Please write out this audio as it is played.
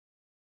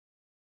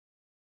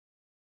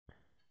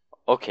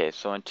Okay,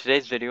 so in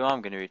today's video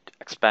I'm going to be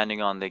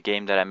expanding on the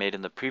game that I made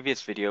in the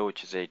previous video,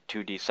 which is a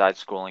 2D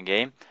side-scrolling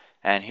game.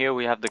 And here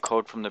we have the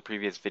code from the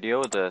previous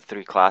video, the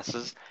three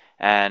classes.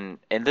 And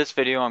in this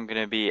video I'm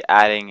going to be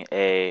adding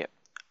a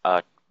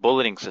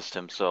bulleting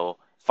system, so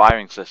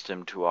firing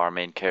system to our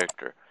main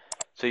character.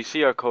 So you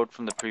see our code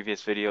from the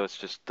previous video, it's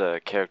just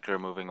the character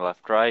moving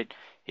left, right.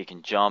 He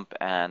can jump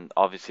and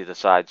obviously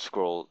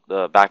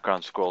the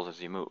background scrolls as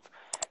you move.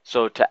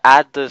 So to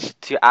add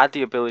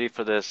the ability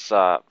for this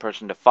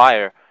person to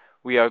fire,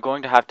 we are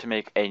going to have to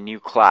make a new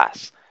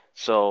class.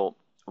 So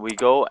we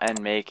go and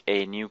make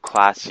a new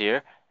class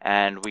here,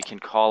 and we can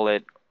call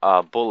it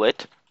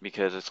bullet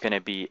because it's going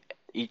to be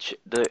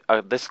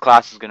this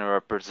class is going to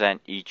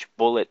represent each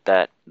bullet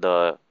that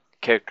the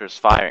character is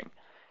firing.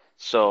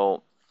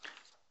 So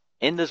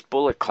in this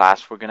bullet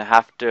class, we're going to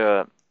have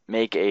to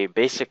make a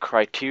basic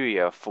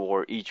criteria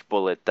for each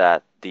bullet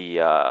that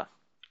the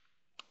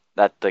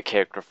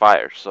character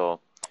fires. So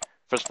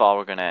first of all,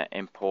 we're going to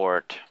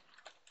import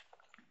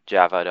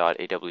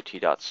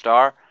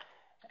java.awt.star,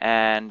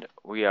 and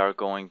we are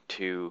going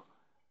to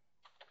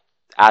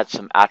add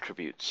some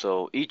attributes.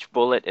 So each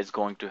bullet is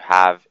going to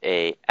have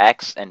a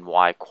x and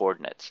y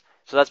coordinates.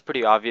 So that's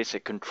pretty obvious.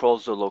 It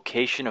controls the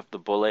location of the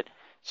bullet.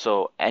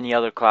 So any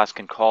other class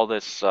can call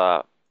these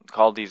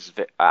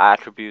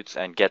attributes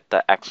and get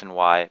the x and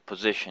y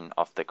position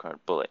of the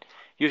current bullet.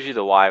 Usually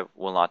the y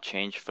will not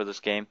change for this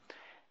game.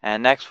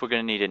 And next we're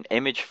going to need an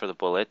image for the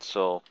bullet,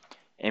 so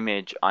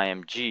image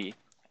img,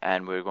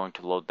 and we're going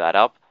to load that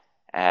up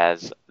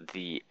as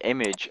the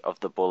image of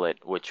the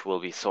bullet, which will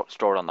be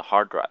stored on the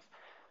hard drive.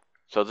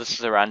 So this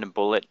is a random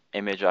bullet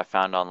image I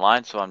found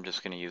online, so I'm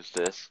just going to use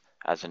this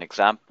as an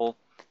example,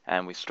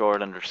 and we store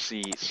it under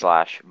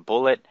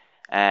c/bullet,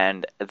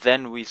 and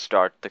then we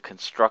start the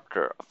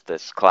constructor of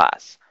this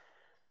class.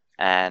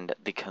 And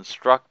the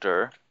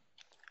constructor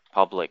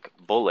public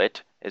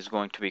bullet is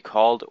going to be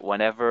called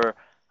whenever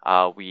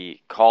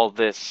we call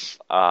this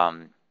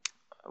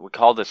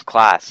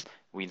class,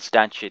 we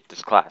instantiate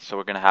this class. So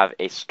we're going to have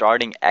a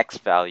starting x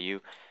value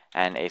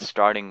and a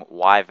starting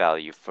y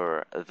value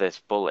for this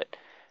bullet,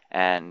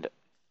 and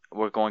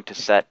we're going to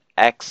set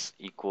x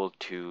equal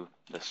to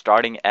the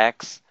starting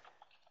x,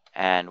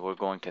 and we're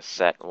going to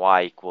set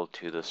y equal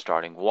to the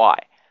starting y.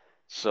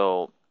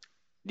 So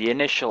the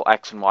initial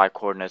x and y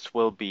coordinates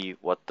will be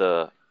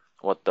whatever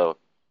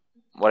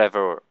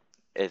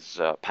is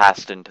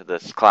passed into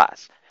this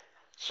class.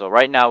 So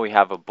right now we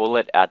have a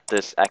bullet at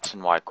this x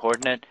and y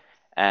coordinate,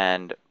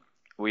 and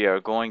we are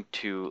going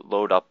to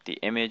load up the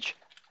image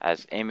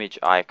as image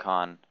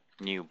icon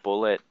new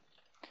bullet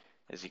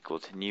is equal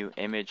to new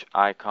image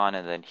icon,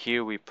 and then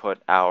here we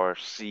put our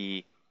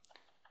c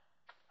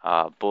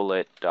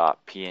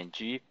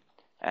bullet.png,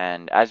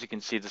 and as you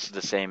can see, this is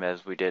the same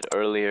as we did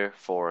earlier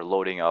for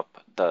loading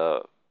up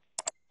the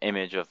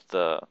image of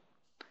the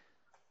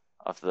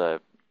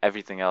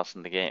everything else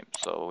in the game.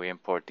 So we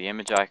import the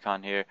image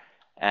icon here,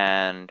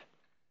 and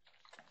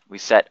we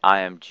set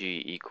img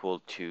equal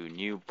to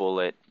new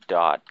bullet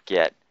dot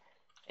get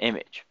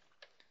image.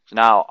 So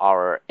now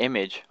our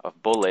image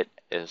of bullet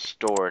is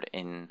stored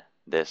in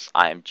this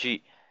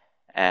img,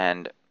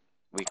 and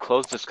we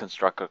close this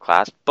constructor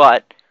class,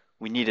 but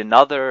we need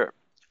another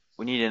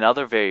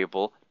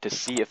variable to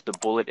see if the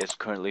bullet is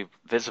currently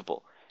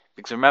visible.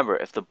 Because remember,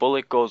 if the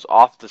bullet goes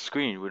off the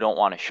screen, we don't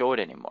want to show it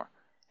anymore.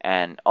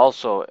 And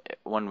also,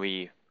 when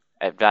we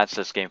advance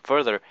this game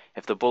further,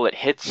 if the bullet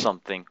hits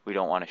something, we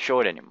don't want to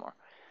show it anymore.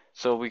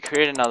 So we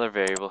create another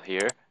variable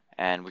here,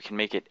 and we can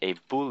make it a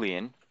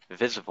boolean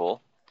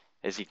visible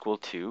is equal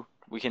to,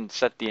 we can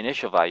set the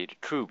initial value to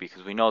true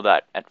because we know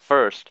that at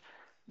first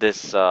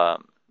this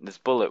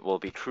bullet will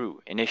be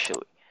true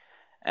initially,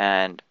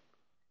 and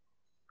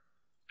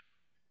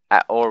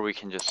or we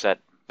can just set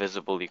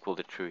visible equal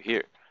to true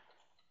here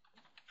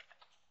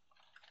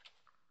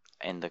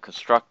in the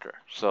constructor.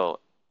 So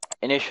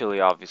initially,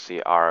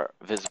 obviously, our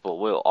visible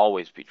will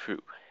always be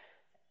true.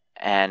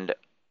 And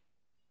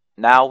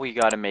now we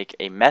got to make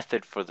a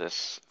method for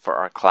this for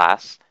our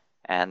class,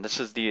 and this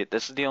is the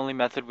only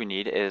method we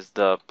need, is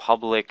the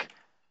public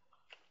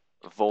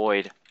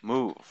void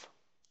move.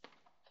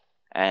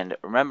 And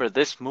remember,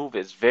 this move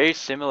is very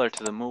similar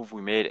to the move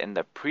we made in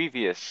the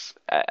previous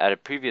at a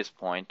previous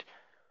point,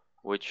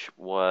 which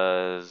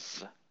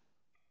was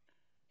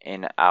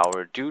in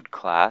our dude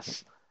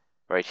class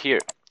right here.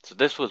 So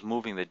this was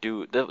moving the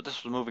dude.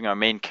 This was moving our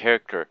main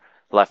character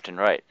left and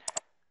right.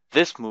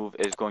 This move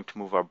is going to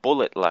move our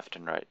bullet left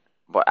and right,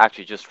 but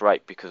actually just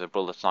right because the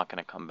bullet's not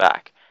going to come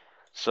back.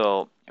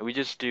 So we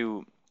just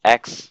do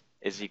x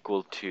is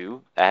equal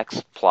to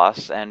x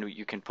plus, and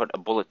you can put a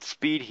bullet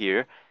speed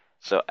here.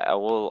 So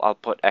I'll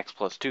put x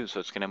plus 2, so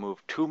it's going to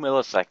move 2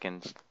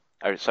 milliseconds,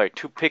 or sorry,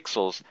 2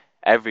 pixels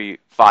every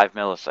 5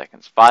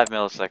 milliseconds. 5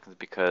 milliseconds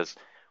because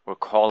we're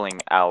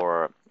calling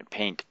our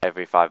paint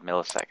every 5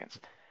 milliseconds.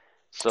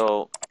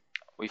 So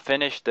we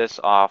finish this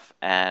off,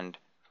 and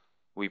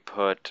we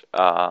put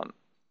a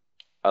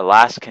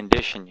last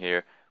condition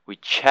here. We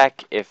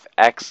check if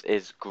x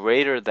is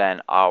greater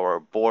than our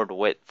board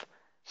width.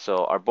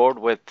 So our board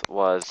width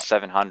was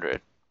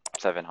 700,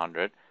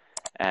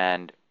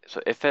 and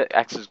so if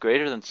x is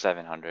greater than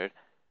 700,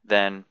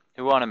 then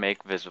we want to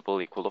make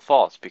visible equal to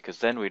false, because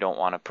then we don't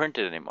want to print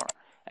it anymore.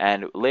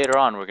 And later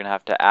on, we're going to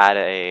have to add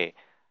a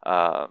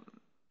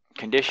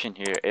condition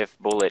here. If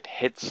bullet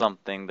hits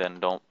something, then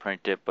don't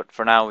print it. But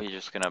for now, we're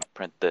just going to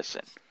print this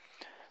in.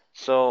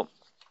 So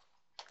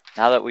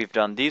now that we've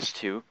done these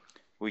two,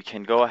 we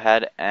can go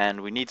ahead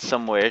and we need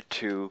somewhere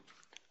to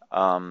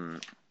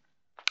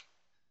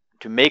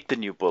make the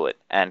new bullet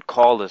and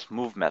call this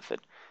move method.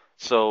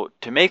 So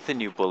to make the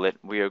new bullet,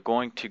 we are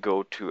going to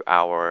go to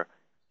our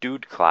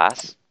dude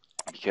class,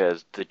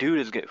 because the dude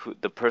is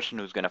the person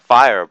who's going to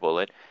fire a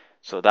bullet.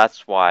 So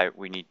that's why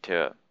we need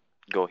to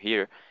go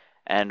here,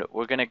 and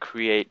we're going to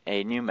create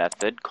a new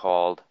method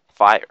called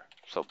fire.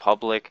 So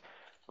public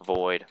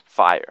void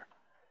fire.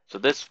 So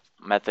this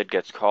method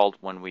gets called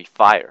when we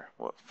fire.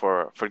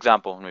 For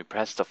example, when we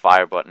press the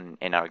fire button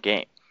in our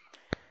game.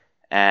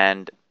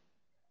 And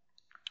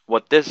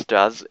what this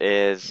does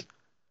is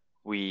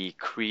we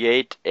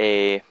create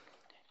a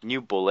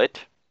new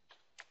bullet.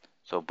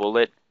 So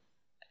bullet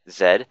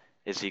Z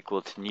is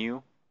equal to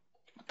new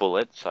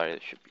bullet. Sorry,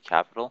 it should be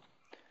capital.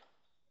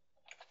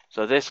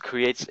 So this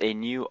creates a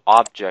new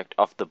object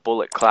of the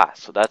bullet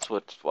class. So that's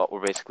what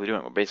we're basically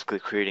doing. We're basically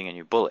creating a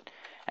new bullet,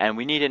 and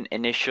we need an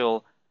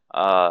initial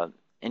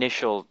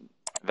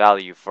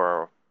value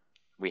for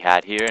we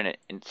had here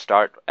in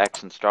start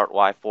x and start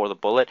y for the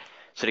bullet.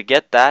 So to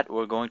get that,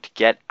 we're going to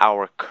get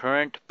our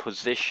current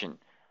position,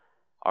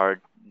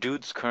 our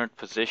dude's current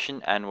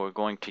position, and we're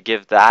going to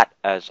give that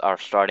as our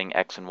starting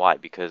x and y,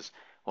 because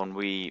when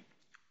we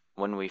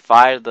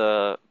fire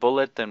the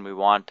bullet, then we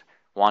want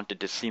it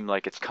to seem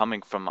like it's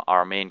coming from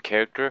our main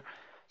character.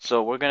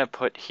 So we're going to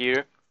put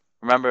here,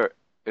 remember,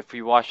 if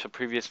we watched the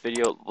previous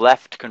video,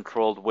 left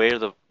controlled where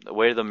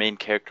the main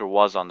character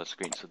was on the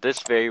screen. So this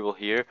variable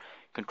here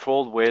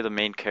controlled where the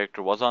main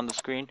character was on the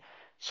screen.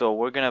 So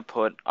we're going to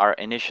put our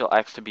initial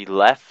x to be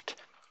left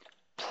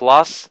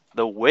plus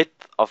the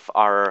width of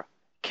our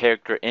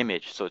character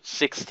image, so it's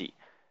 60.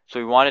 So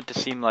we want it to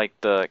seem like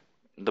the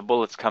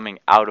bullet's coming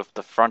out of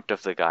the front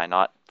of the guy,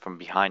 not from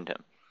behind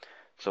him.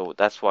 So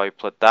that's why we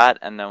put that,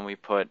 and then we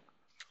put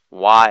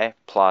y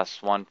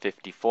plus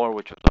 154,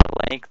 which was our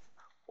length,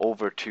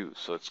 over 2.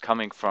 So it's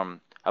coming from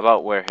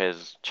about where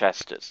his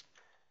chest is.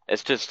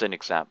 It's just an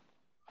example.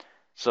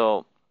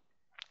 So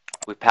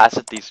we pass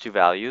it these two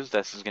values.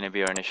 This is going to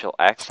be our initial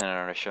x and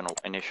our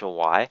initial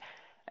y.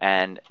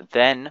 And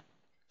then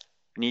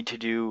we need to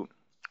do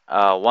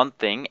one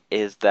thing,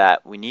 is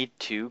that we need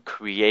to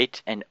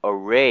create an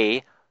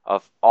array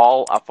of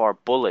all of our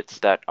bullets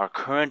that are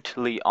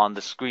currently on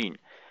the screen.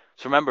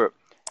 So remember,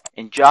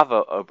 in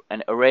Java,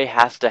 an array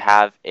has to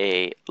have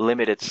a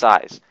limited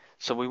size.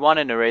 So we want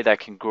an array that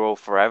can grow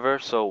forever,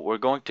 so we're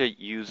going to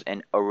use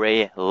an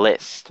array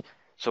list.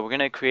 So we're going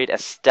to create a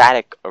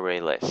static array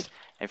list.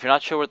 And if you're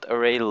not sure what the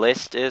array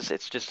list is,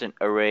 it's just an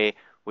array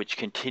which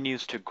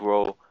continues to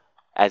grow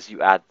as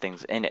you add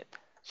things in it.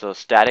 So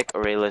static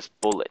array list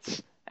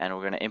bullets, and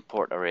we're going to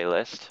import array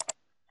list.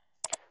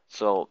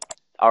 So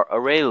our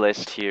array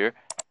list here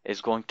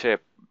is going to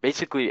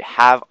basically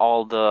have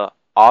all the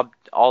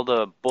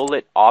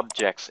bullet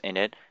objects in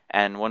it,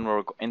 and when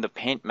we're in the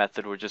paint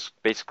method, we're just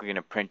basically going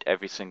to print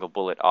every single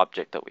bullet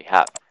object that we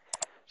have.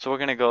 So we're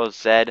going to go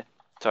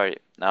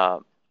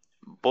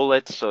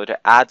bullets. So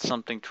to add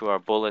something to our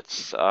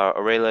bullets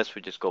array list,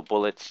 we just go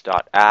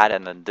bullets.add,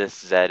 and then this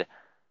Z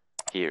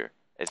here,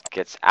 it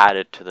gets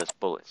added to this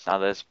bullets. Now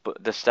this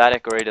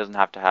static array doesn't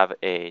have to have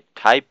a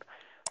type,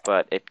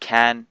 but it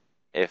can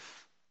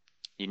if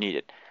you need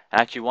it.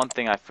 And actually, one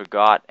thing I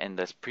forgot in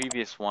this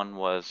previous one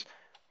was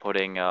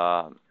putting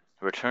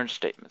return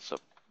statements. So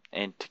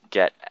int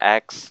get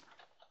x,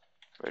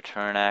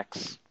 return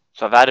x.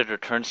 So I've added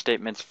return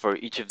statements for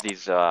each of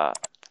these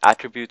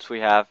attributes we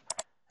have,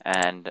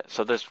 and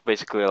so this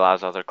basically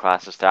allows other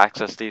classes to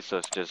access these. So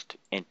it's just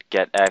int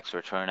get x,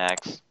 return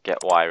x, get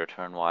y,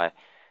 return y,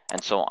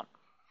 and so on.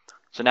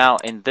 So now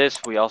in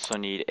this, we also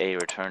need a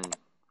return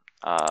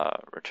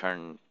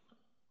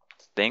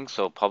thing.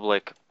 So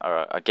public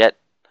a get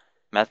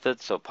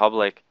method. So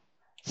public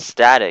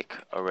static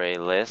array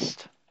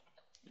list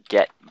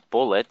get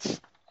bullets.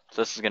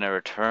 So this is going to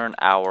return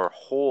our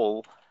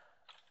whole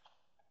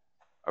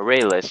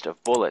array list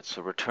of bullets.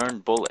 So return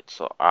bullets.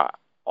 So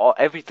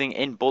everything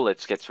in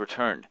bullets gets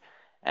returned.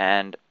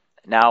 And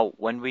now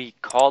when we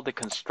call the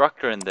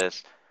constructor in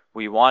this,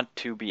 we want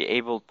to be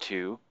able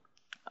to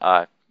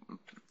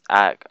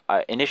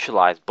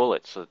initialize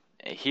bullets. So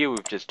here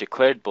we've just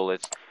declared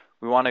bullets.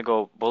 We want to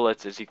go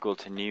bullets is equal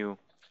to new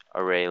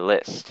array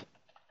list.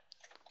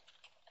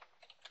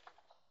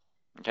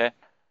 Okay,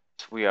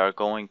 so we are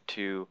going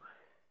to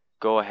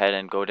go ahead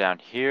and go down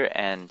here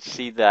and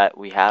see that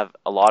we have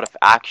a lot of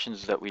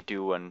actions that we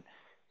do when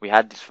we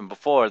had this from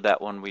before, that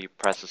when we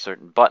press a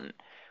certain button.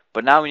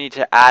 But now we need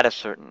to add a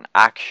certain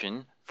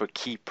action for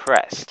key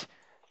pressed.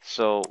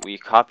 So we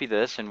copy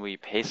this and we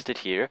paste it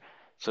here.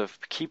 So if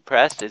key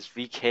pressed is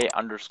vk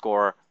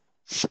underscore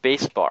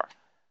spacebar.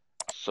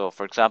 So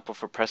for example,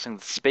 for pressing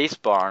the space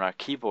bar on our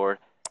keyboard,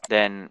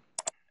 then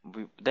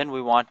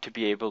we want to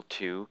be able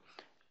to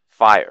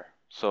fire.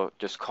 So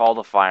just call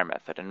the fire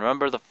method. And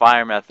remember, the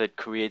fire method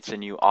creates a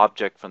new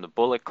object from the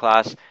bullet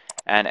class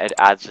and it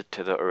adds it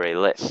to the array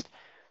list.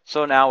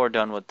 So now we're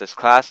done with this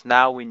class.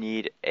 Now we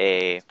need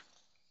a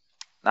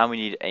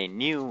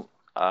new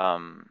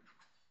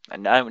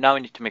and now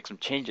we need to make some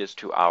changes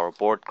to our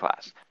board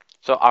class.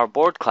 So our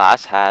board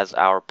class has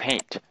our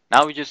paint.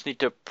 Now we just need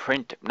to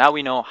print. Now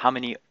we know how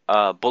many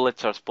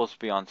bullets are supposed to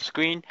be on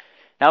screen.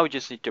 Now we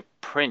just need to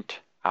print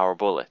our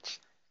bullets,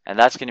 and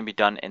that's going to be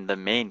done in the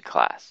main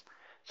class.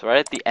 So right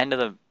at the end of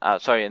the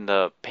in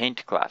the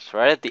paint class,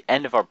 right at the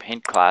end of our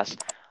paint class,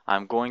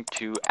 I'm going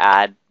to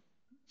add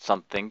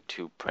something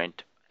to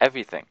print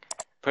everything.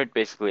 Print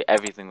basically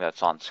everything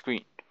that's on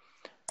screen.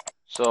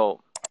 So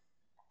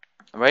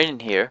right in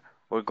here,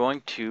 we're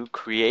going to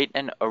create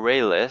an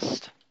array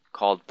list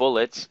called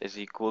bullets is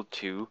equal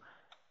to,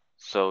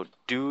 so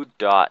do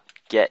dot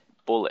get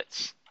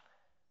bullets.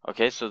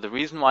 Okay, so the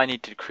reason why I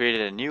need to create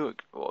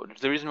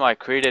the reason why I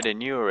created a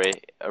new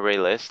array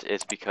list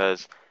is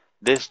because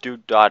this do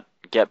dot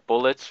get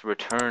bullets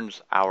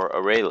returns our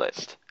array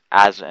list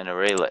as an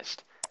array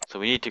list. So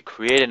we need to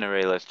create an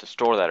array list to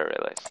store that array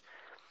list.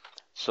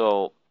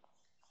 So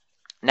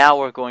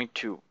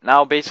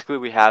now basically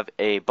we have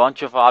a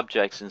bunch of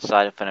objects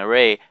inside of an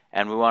array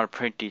and we want to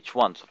print each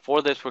one. So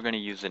for this we're going to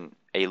use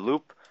a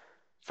loop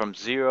from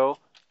 0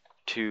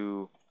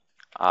 to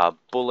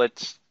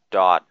bullets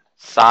dot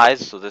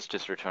size. So this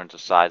just returns the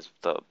size of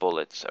the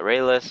bullets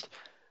array list,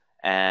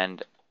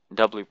 and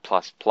w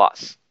plus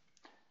plus.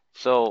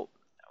 So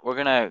we're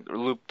going to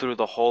loop through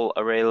the whole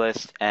array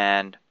list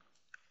and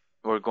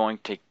we're going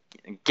to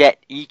get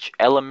each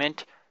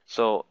element.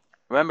 So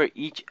remember,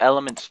 each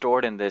element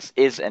stored in this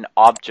is an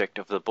object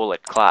of the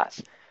bullet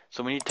class.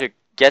 So we need to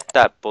get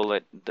that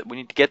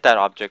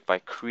object by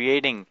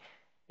creating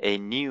a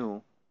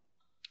new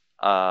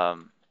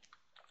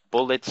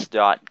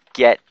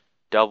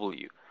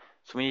bullets.getW.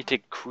 So we need to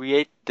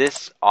create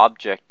this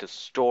object to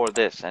store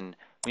this, and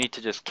we need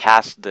to just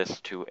cast this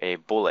to a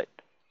bullet.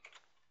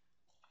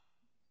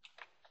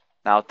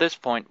 Now at this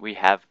point we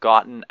have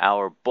gotten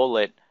our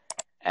bullet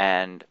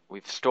and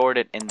we've stored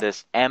it in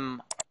this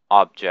M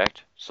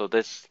object. So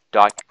this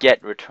dot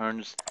get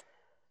returns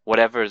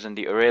whatever is in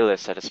the array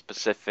list at a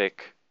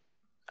specific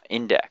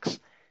index.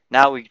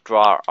 Now we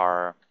draw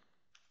our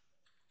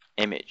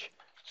image.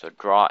 So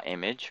draw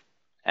image,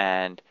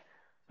 and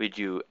we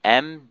do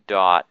M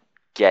dot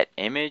get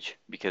image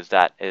because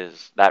that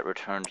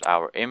returns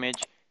our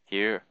image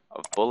here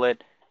of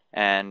bullet.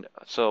 And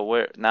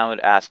so now it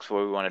asks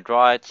where we want to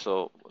draw it.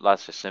 So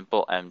that's just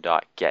simple, M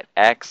dot get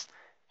X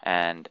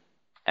and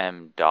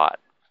M dot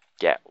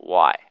get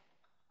Y.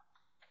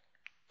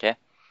 Okay,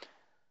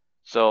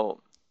 so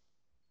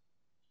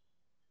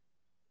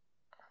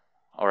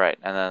alright,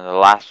 and then the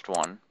last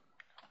one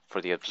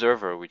for the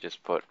observer we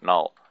just put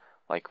null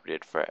like we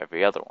did for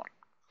every other one.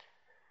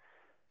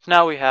 So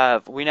now we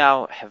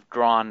now have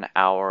drawn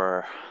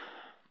our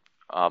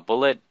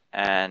bullet,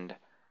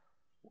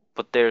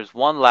 but there's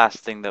one last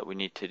thing that we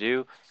need to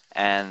do,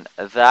 and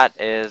that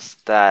is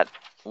that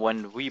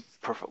when we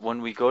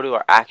go to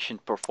our action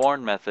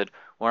perform method,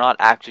 we're not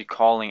actually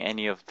calling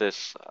any of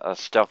this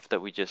stuff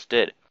that we just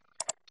did.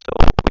 So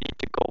we need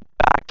to go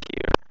back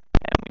here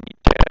and we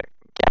need to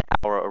get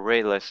our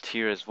array list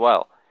here as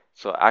well.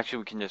 So actually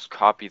we can just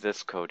copy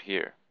this code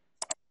here.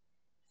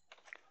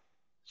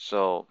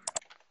 So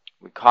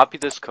we copy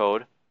this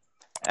code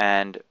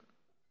and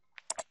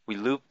we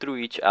loop through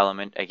each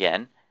element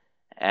again,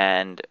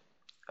 and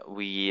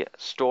we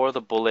store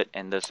the bullet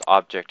in this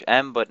object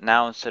M, but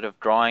now instead of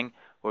drawing,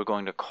 we're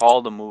going to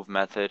call the move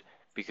method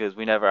because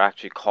we never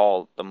actually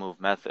called the move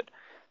method.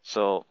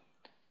 So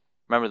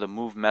remember, the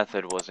move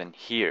method was in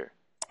here.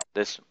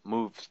 This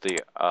moves the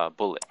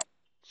bullet.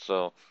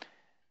 So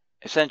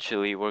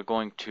essentially we're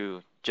going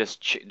to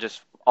just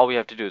all we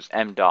have to do is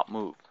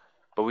m.move.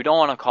 But we don't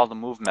want to call the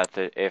move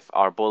method if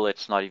our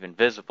bullet's not even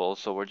visible,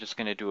 so we're just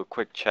going to do a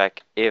quick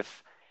check.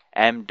 If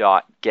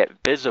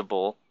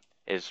m.getVisible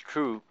is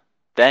true,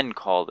 then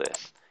call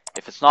this.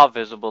 If it's not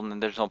visible, then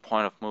there's no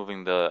point of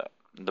moving the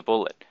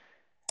bullet.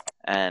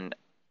 And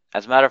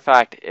as a matter of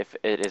fact, if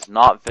it is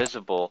not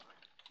visible,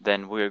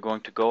 then we're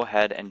going to go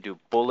ahead and do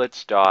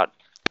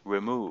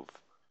bullets.remove.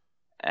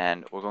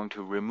 And we're going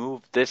to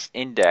remove this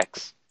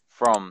index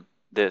from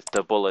the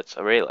bullets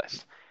array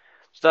list.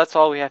 So that's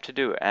all we have to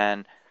do,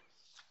 and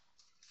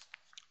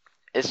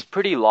it's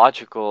pretty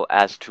logical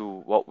as to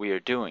what we are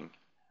doing.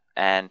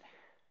 And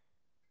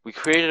we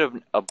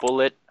created a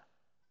bullet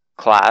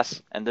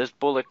class, and this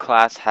bullet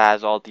class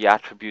has all the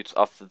attributes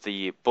of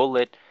the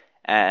bullet,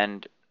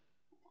 and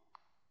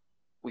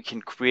we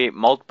can create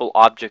multiple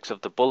objects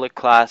of the bullet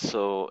class,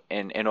 so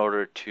in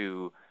order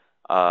to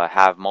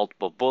have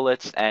multiple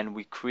bullets, and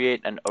we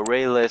create an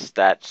array list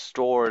that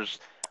stores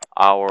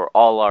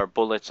all our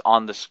bullets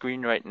on the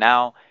screen right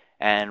now,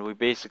 and we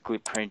basically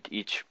print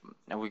each,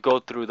 and we go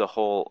through the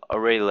whole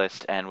array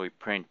list and we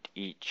print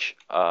each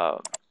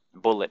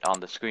bullet on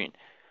the screen.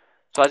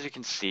 So as you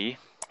can see,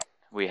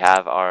 we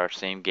have our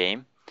same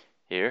game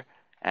here,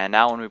 and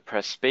now when we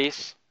press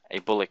space, a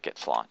bullet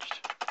gets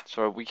launched.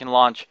 So we can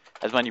launch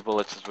as many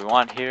bullets as we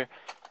want here,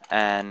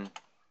 and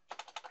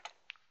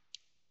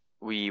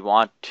we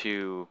want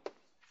to,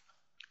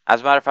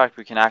 as a matter of fact,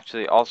 we can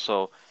actually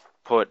also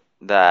put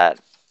that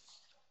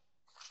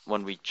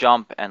when we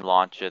jump and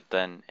launch it,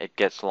 then it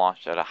gets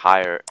launched at a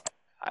higher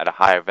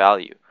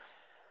value.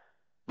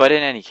 But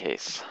in any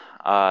case,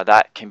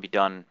 that can be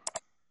done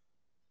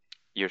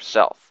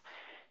yourself.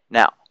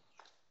 Now,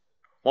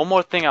 one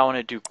more thing I want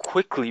to do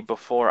quickly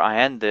before I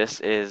end this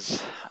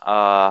is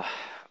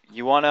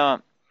you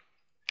wanna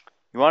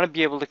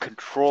be able to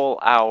control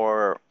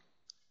our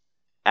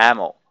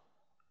ammo.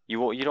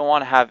 You don't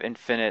want to have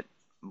infinite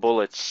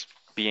bullets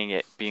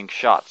being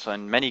shot. So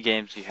in many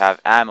games you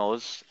have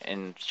ammos.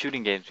 In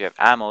shooting games you have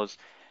ammos,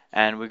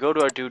 and we go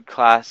to our dude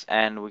class,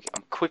 and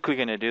I'm quickly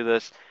gonna do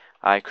this.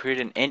 I create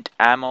an int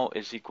ammo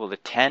is equal to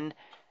 10,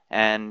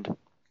 and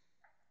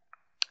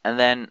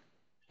then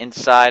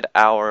inside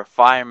our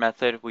fire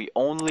method we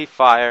only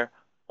fire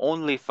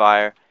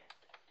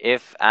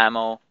if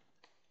ammo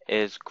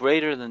is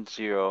greater than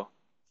 0,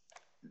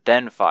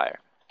 then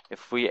fire.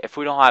 If we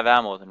don't have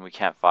ammo, then we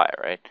can't fire,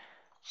 right?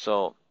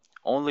 So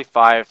only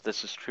fire if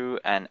this is true,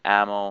 and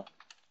ammo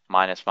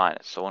minus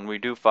minus. So when we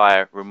do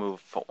fire, remove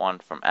 1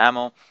 from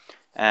ammo,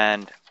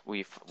 and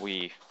we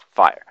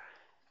fire.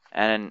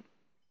 And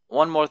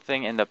one more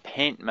thing in the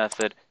paint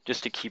method,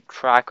 just to keep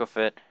track of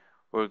it,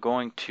 we're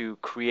going to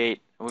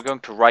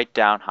write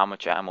down how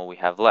much ammo we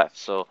have left.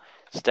 So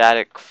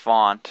static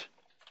font,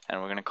 and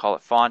we're going to call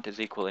it font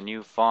is equal to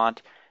new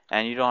font.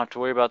 And you don't have to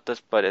worry about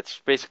this, but it's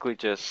basically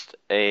just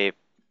the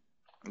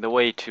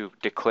way to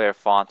declare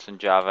fonts in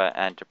Java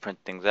and to print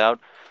things out.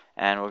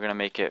 And we're going to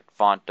make it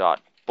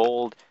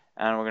font.bold,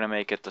 and we're going to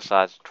make it the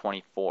size of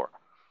 24.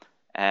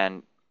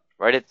 And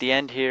right at the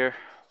end here,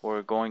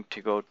 we're going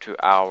to go to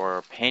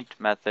our paint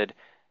method,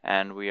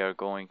 and we are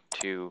going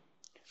to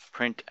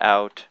print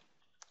out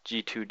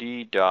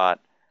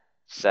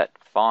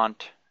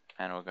g2d.setFont,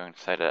 and we're going to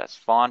set it as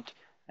font,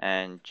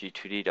 and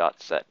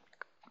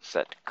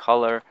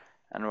g2d.setColor,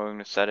 and we're going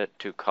to set it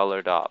to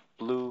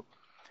color.blue.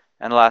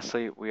 And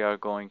lastly, we are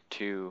going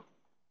to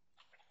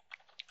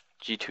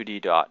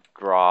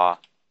g2d.draw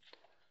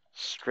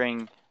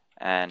string,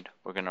 and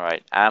we're going to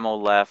write ammo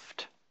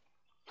left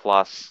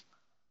plus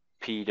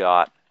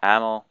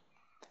p.ammo,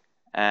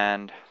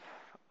 and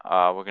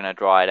we're going to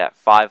draw it at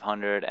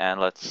 500, and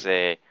let's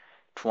say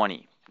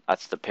 20.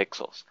 That's the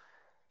pixels.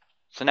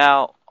 So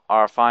now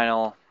our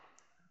final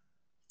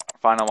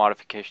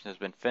modification has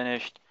been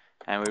finished,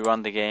 and we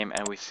run the game,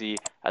 and we see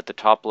at the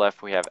top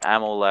left we have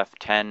ammo left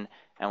 10,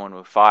 and when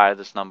we fire,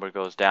 this number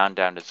goes down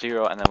to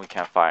 0, and then we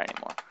can't fire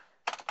anymore.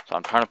 So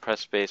I'm trying to press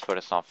space, but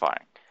it's not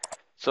firing.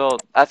 So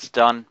that's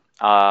done.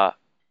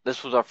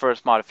 This was our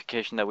first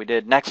modification that we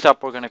did. Next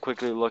up, we're going to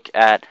quickly look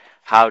at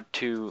how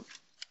to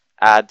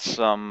add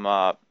some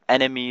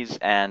enemies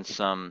and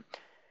some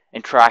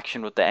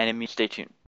interaction with the enemies. Stay tuned.